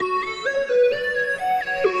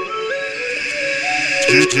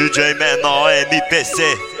DJ Menor Mpc,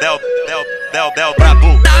 Del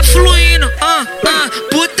Brabo. Tá fluindo,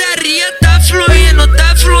 putaria tá fluindo,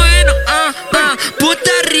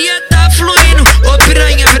 putaria tá fluindo. Ô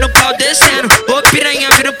piranha vendo pau descendo, ô piranha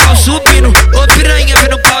vendo pau subindo, ô piranha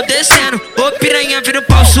vendo pau descendo, ô piranha vendo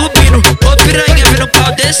pau subindo, ô piranha vendo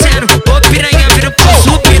pau descendo, ô piranha vendo pau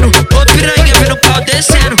subindo, ô piranha vendo pau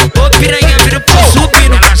descendo, ô piranha vendo pau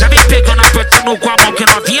subindo. Ela já me pegando, apertando com a mão que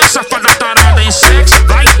novinha safada tarada em sexo.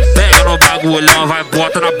 Vai, pega no bagulhão, vai,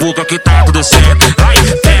 bota na boca que tá tudo certo. Vai,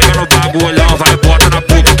 pega no bagulhão, vai, bota na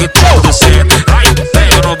boca que tá tudo certo. Vai,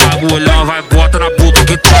 pega no bagulhão, vai, bota na boca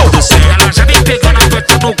que tá tudo certo. Ela já me pegando,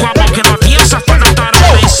 apertando com a mão que novinha safada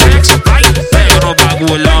tarada em sexo. Vai, pega no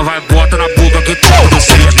bagulhão, vai, bota na boca que tá tudo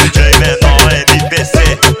certo. DJ Menor Mpc,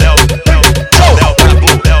 Del Brabo, Del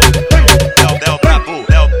Brabo,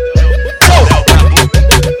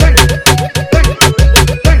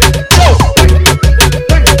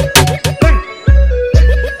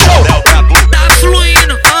 Tá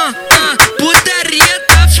fluindo, putaria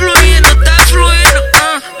tá fluindo,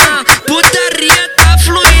 putaria tá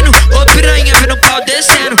fluindo. Ô piranha vendo pau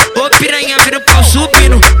descendo, ô piranha vendo pau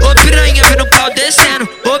subindo, ô piranha vendo pau descendo,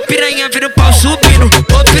 ô piranha vendo pau subindo,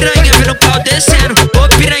 ô piranha vendo pau descendo, ô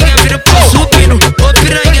piranha vendo pau subindo, ô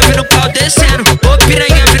piranha vendo pau descendo, ô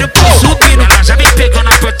piranha vendo pau subindo. Ela já me pegando,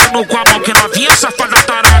 apertando com a mão que novinha safada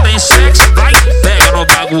tarada em sexo. Vai, pega no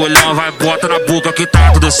bagulhão, vai, bota na boca que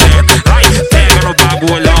tá tudo certo. Vai, pega no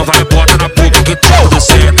bagulhão, vai, bota na boca que tá tudo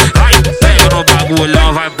certo. Vai, pega no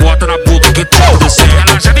bagulhão, vai, bota na boca que tá tudo certo.